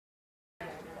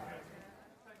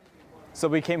So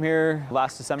we came here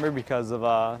last December because of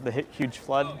the huge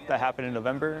flood that happened in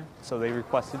November. So they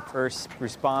requested first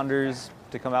responders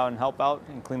to come out and help out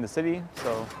and clean the city.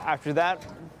 So after that,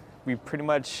 we pretty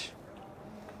much,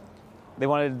 they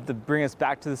wanted to bring us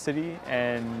back to the city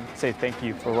and say thank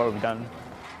you for what we've done.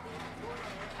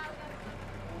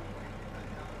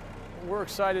 We're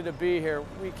excited to be here.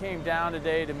 We came down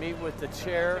today to meet with the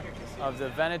chair of the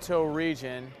Veneto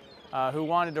region who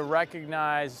wanted to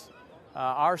recognize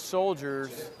our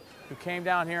soldiers who came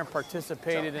down here and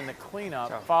participated in the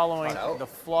cleanup following the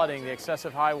flooding, the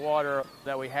excessive high water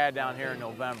that we had down here in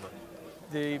November.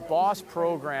 The BOSS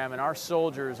program and our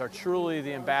soldiers are truly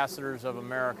the ambassadors of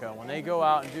America. When they go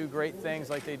out and do great things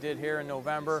like they did here in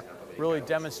November, really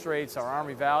demonstrates our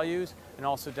Army values and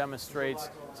also demonstrates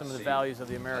some of the values of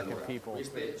the American people.